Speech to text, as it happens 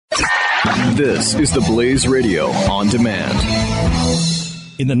This is the Blaze Radio on demand.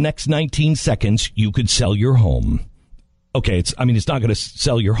 In the next 19 seconds, you could sell your home. Okay, it's not going to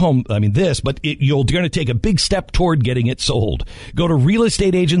sell your home, but you're going to take a big step toward getting it sold. Go to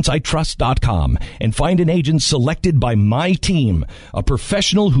realestateagentsitrust.com and find an agent selected by my team, a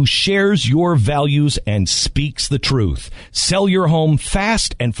professional who shares your values and speaks the truth. Sell your home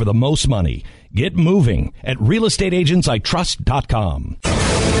fast and for the most money. Get moving at realestateagentsitrust.com.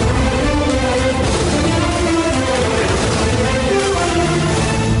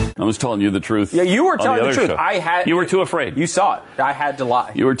 I was telling you the truth. Yeah, you were telling the truth. Show. You were too afraid. You saw it. I had to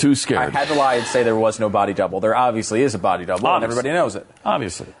lie. You were too scared. I had to lie and say there was no body double. There obviously is a body double, and everybody knows it.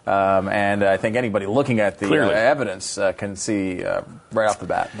 Obviously. And I think anybody looking at the evidence can see right off the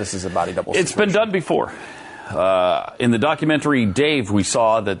bat this is a body double situation. It's been done before. In the documentary Dave, we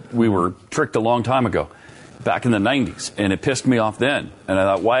saw that we were tricked a long time ago, back in the 90s, and it pissed me off then. And I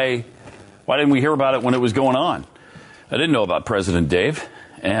thought, why didn't we hear about it when it was going on? I didn't know about President Dave.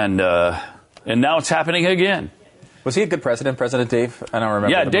 And now it's happening again. Was he a good president, President Dave? I don't remember.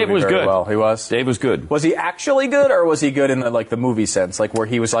 Yeah, Dave was good. Well, he was. Dave was good. Was he actually good, or was he good in the movie sense, like where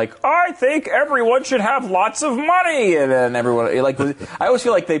he was like, I think everyone should have lots of money, and then everyone I always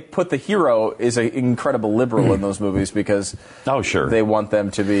feel like they put the hero is an incredible liberal in those movies because they want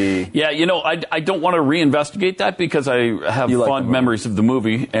them to be. Yeah, I don't want to reinvestigate that because I have fond memories of the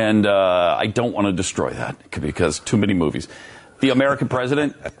movie, and I don't want to destroy that because too many movies. The American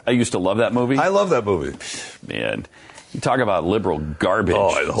President, I used to love that movie. I love that movie. Man, you talk about liberal garbage.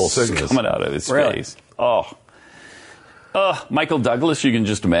 Oh, the whole thing is coming out of his face. Oh. Michael Douglas, you can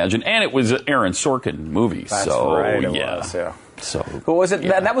just imagine. And it was an Aaron Sorkin movie. That's so, right, it yeah. was, yeah. So, but was it?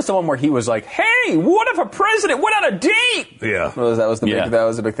 Yeah. That was the one where he was like, "Hey, what if a president went on a date?" Yeah, that was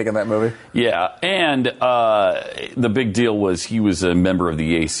the big thing in that movie. Yeah, and the big deal was he was a member of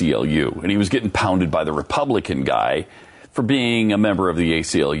the ACLU, and he was getting pounded by the Republican guy for being a member of the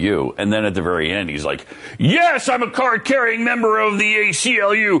ACLU. And then at the very end, he's like, yes, I'm a card-carrying member of the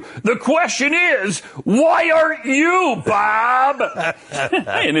ACLU. The question is, why aren't you, Bob?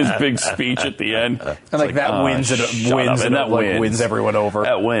 In his big speech at the end. And that wins everyone over.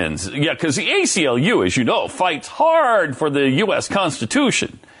 That wins. Yeah, because the ACLU, as you know, fights hard for the U.S.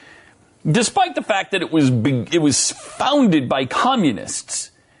 Constitution. Despite the fact that it was founded by communists.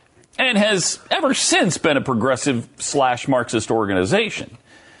 And has ever since been a progressive / Marxist organization.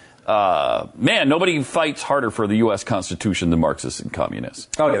 Man, nobody fights harder for the U.S. Constitution than Marxists and communists.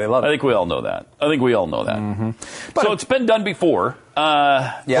 Oh, yeah, they love it. I think we all know that. Mm-hmm. So it's been done before.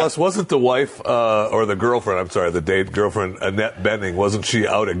 Plus, wasn't the wife or the girlfriend, the date girlfriend, Annette Bening, wasn't she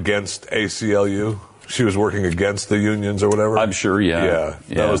out against ACLU? She was working against the unions or whatever? I'm sure, yeah.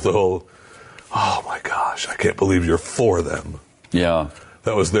 That was the whole, oh my gosh, I can't believe you're for them. Yeah.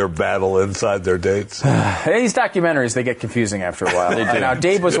 That was their battle inside their dates. These documentaries, they get confusing after a while. They do. Now,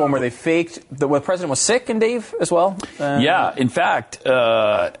 Dave was one where they faked the president was sick in Dave as well. Yeah, in fact,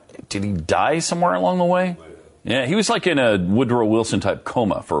 did he die somewhere along the way? Yeah, he was like in a Woodrow Wilson type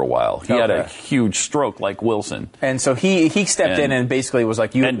coma for a while. He had a huge stroke like Wilson. And so he stepped in and basically was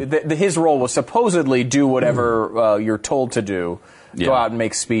like, his role was supposedly do whatever you're told to do. Go out and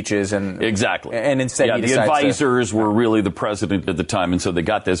make speeches and exactly. And instead, he the advisors were really the president at the time, and so they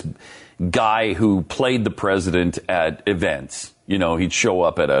got this guy who played the president at events. He'd show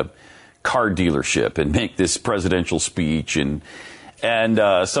up at a car dealership and make this presidential speech, and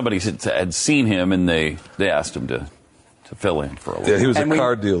somebody had seen him, and they asked him to fill in for a little. Yeah, he was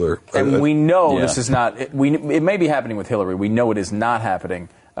car dealer, and we know this is not. It may be happening with Hillary. We know it is not happening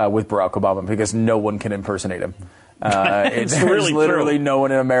with Barack Obama because no one can impersonate him. It's there's really literally true. no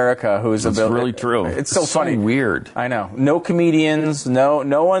one in America who's It's really true. It's so funny. Weird. I know. No comedians.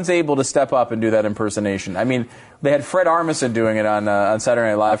 No one's able to step up and do that impersonation. I mean, they had Fred Armisen doing it on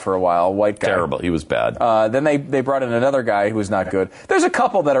Saturday Night Live for a while. A white guy. Terrible. He was bad. Then they brought in another guy who was not good. There's a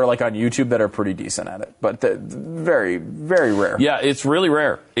couple that are like on YouTube that are pretty decent at it, but very, very rare. Yeah, it's really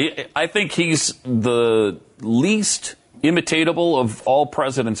rare. I think he's the least imitatable of all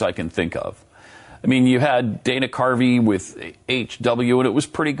presidents I can think of. I mean, you had Dana Carvey with H.W., and it was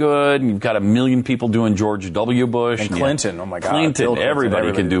pretty good. And you've got a million people doing George W. Bush. And Clinton, oh my God. Clinton,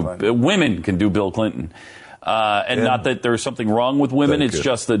 everybody can do. Women can do Bill Clinton. And not that there's something wrong with women, it's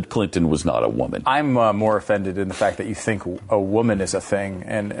just that Clinton was not a woman. I'm more offended in the fact that you think a woman is a thing,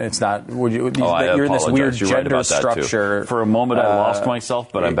 and it's not. You're in this weird gender structure. For a moment, I lost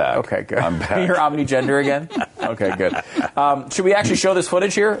myself, but I'm back. Okay, good. I'm back. You're omnigender again? Okay, good. Should we actually show this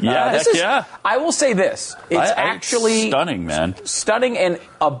footage here? Yeah, I will say this. It's actually stunning, man. Stunning and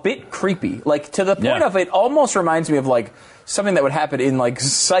a bit creepy. Like, to the point of it almost reminds me of, like, something that would happen in like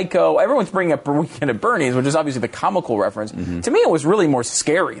Psycho. Everyone's bringing up Weekend at Bernie's, which is obviously the comical reference. To me, it was really more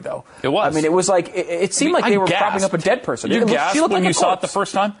scary, though. It was. I mean, it was like it seemed like they were propping up a dead person. You gasped she looked when like you saw it the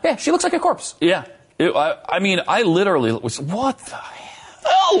first time? Yeah, she looks like a corpse. Yeah. I mean, I literally was, what the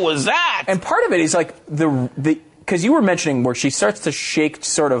hell was that? And part of it is like because you were mentioning where she starts to shake,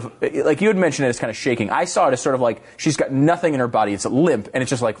 sort of like you had mentioned it as kind of shaking. I saw it as sort of like she's got nothing in her body. It's limp, and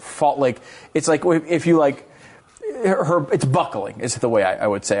it's just like it's like if you like it's buckling is the way I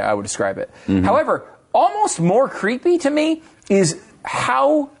would say I would describe it. However, almost more creepy to me is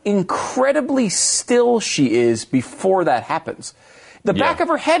how incredibly still she is before that happens. The back of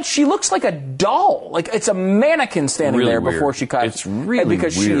her head, she looks like a doll. Like it's a mannequin standing really there weird. before she cuts. It's really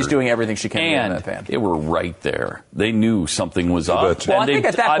because weird. she's doing everything she can and in that van. they were right there. They knew something was up. betcha. Well, I think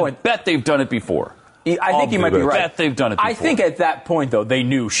at that point, I bet they've done it before. I think you might be right. I bet they've done it before. I think at that point, though, they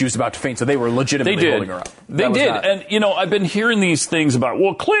knew she was about to faint, so they were legitimately holding her up. They did. And, you know, I've been hearing these things about,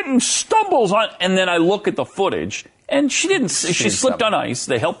 well, Clinton stumbles on, and then I look at the footage, and she didn't. She slipped on ice.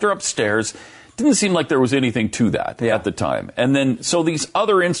 They helped her upstairs. Didn't seem like there was anything to that at the time. And then, so these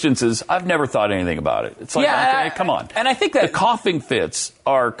other instances, I've never thought anything about it. It's like, okay, come on. And I think that the coughing fits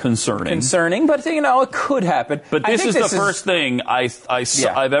are concerning. But, you know, it could happen. But this is the first thing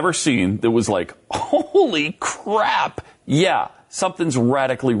I've ever seen that was like, holy crap. Yeah, something's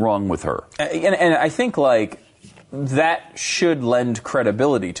radically wrong with her. And I think, like, that should lend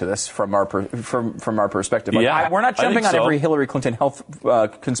credibility to this from our perspective. Like, we're not jumping on every Hillary Clinton health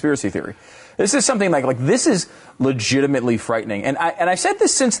conspiracy theory. This is something like this is legitimately frightening. And I said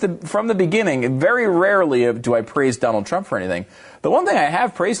this from the beginning. Very rarely do I praise Donald Trump for anything. The one thing I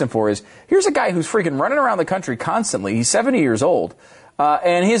have praised him for is here's a guy who's freaking running around the country constantly. He's 70 years old.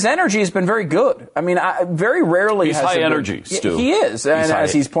 And his energy has been very good. I mean, very rarely he's has high energy, Stu. He is, and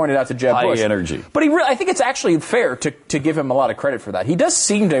as he's pointed out to Jeb Bush. High energy. But I think it's actually fair to give him a lot of credit for that. He does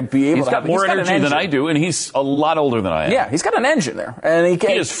seem to be able to have more energy than I do, and he's a lot older than I am. Yeah, he's got an engine there. And he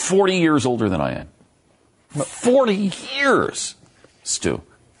is 40 years older than I am. 40 years, Stu.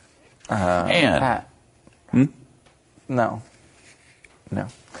 Pat. No.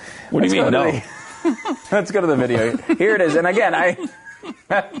 What do you mean, no? Let's go to the video. Here it is. And again,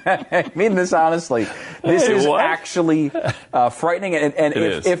 I mean this honestly. This is actually frightening. And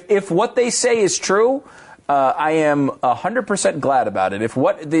if what they say is true, I am 100% glad about it. If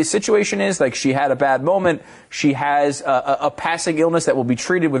what the situation is, like she had a bad moment, she has a passing illness that will be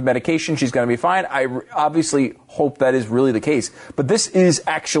treated with medication, she's going to be fine. I obviously hope that is really the case. But this is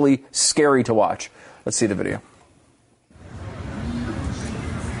actually scary to watch. Let's see the video.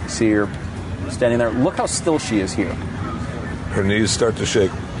 See her standing there. Look how still she is here. Her knees start to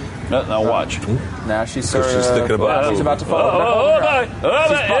shake. Now watch. Now she's she's thinking about she's about to fall.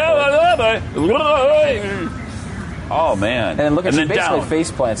 Oh man! And look at she basically down. face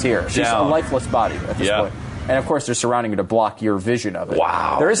plants here. She's a lifeless body at this point. And of course, they're surrounding her to block your vision of it.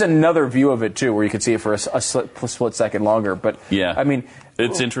 Wow! There is another view of it too, where you can see it for a split second longer. But I mean,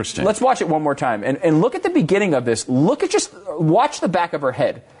 it's interesting. Let's watch it one more time and look at the beginning of this. Watch the back of her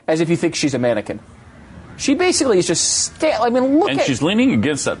head as if you think she's a mannequin. She basically is just and she's leaning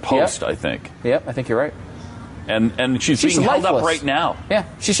against that post, I think. Yep, I think you're right. And she's being held up right now. Yeah,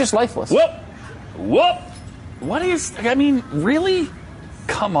 she's just lifeless. Whoop! What is, I mean, really?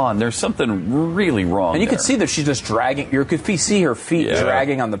 Come on, there's something really wrong. And you can see that she's just dragging. You could see her feet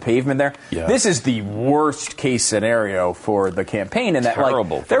dragging on the pavement there. Yeah. This is the worst case scenario for the campaign, and that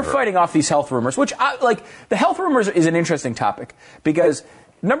they're fighting off these health rumors. Which the health rumors is an interesting topic because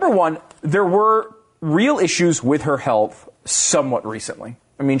number one, there were real issues with her health somewhat recently.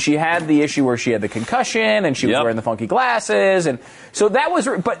 I mean, she had the issue where she had the concussion and she was wearing the funky glasses, and so that was.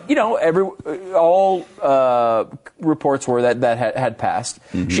 But you know, all reports were that had passed.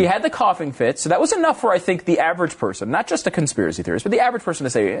 Mm-hmm. She had the coughing fit, so that was enough for I think the average person, not just a conspiracy theorist, but the average person to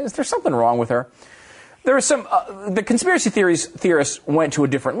say, "Is there something wrong with her?" There are some. The conspiracy theorists went to a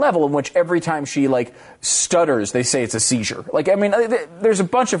different level in which every time she stutters, they say it's a seizure. There's a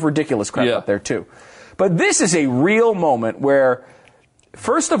bunch of ridiculous crap out there too. But this is a real moment where,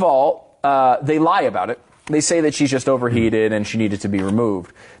 first of all, they lie about it. They say that she's just overheated and she needed to be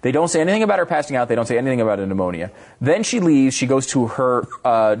removed. They don't say anything about her passing out. They don't say anything about a pneumonia. Then she leaves. She goes to her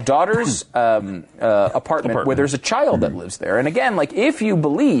daughter's apartment where there's a child that lives there. And again, if you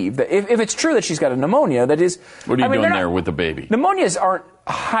believe that, if it's true that she's got a pneumonia, that is... What are you doing there with the baby? Pneumonias aren't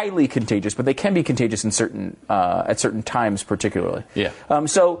highly contagious, but they can be contagious in at certain times particularly. Yeah.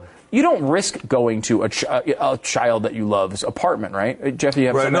 So... You don't risk going to a child that you love's apartment, right? Jeff, you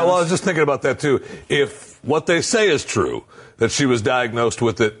have right. No, well, I was just thinking about that, too. If what they say is true, that she was diagnosed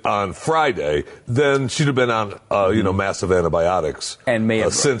with it on Friday, then she'd have been on, massive antibiotics and may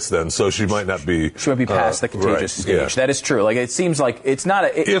have since then. So she might not be. She might be past the contagious stage. Yeah. That is true. Like it seems like it's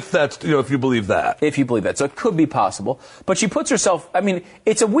not. If that's if you believe that. If you believe that, so it could be possible. But she puts herself. I mean,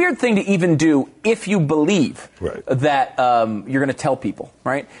 it's a weird thing to even do if you believe that you're going to tell people,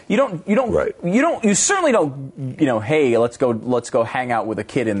 right? You certainly don't. Hey, let's go hang out with a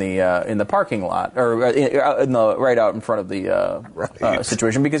kid in the parking lot or right out in front of the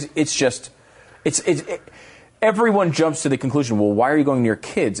situation, because it's just everyone jumps to the conclusion, well, why are you going near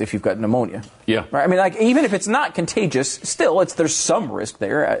kids if you've got pneumonia? Yeah. Right? I mean, like, even if it's not contagious, still, there's some risk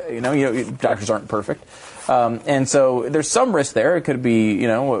there. Doctors aren't perfect. And so there's some risk there. It could be,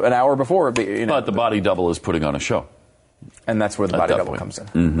 an hour before. But the body double is putting on a show. And that's where the body double comes in.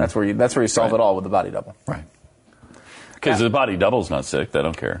 Mm-hmm. That's where you solve it all with the body double. Right. Because the body double's not sick. They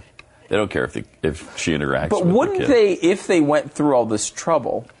don't care. They don't care if she interacts with the kid. But wouldn't they, if they went through all this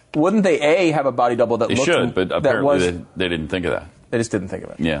trouble, wouldn't they, have a body double that looked... They should, but apparently they didn't think of that. They just didn't think of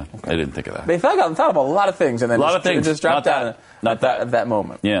it. Yeah, okay. They didn't think of that. They thought of a lot of things, and then it just dropped down at that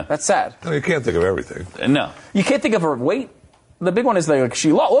moment. Yeah. That's sad. No, you can't think of everything. No. You can't think of her weight. The big one is did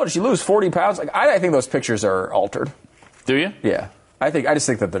she lose 40 pounds? Like I think those pictures are altered. Do you? Yeah. I just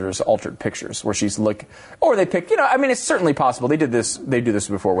think that there's altered pictures where she's or they pick, it's certainly possible. They do this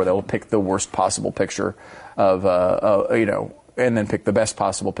before where they'll pick the worst possible picture of, and then pick the best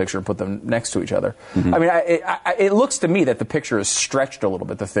possible picture and put them next to each other. Mm-hmm. I mean, it looks to me that the picture is stretched a little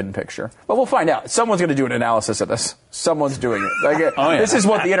bit, the thin picture. But we'll find out. Someone's going to do an analysis of this. Someone's doing it. This is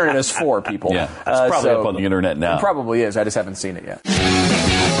what the internet is for, people. Yeah, it's probably up on the internet now. It probably is. I just haven't seen it yet.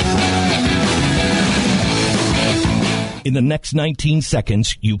 In the next 19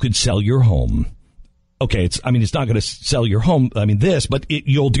 seconds, you could sell your home. Okay, it's not going to sell your home, but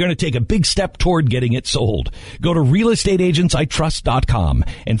you're going to take a big step toward getting it sold. Go to realestateagentsitrust.com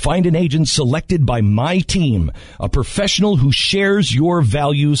and find an agent selected by my team, a professional who shares your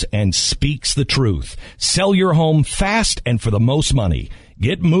values and speaks the truth. Sell your home fast and for the most money.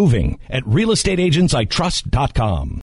 Get moving at realestateagentsitrust.com.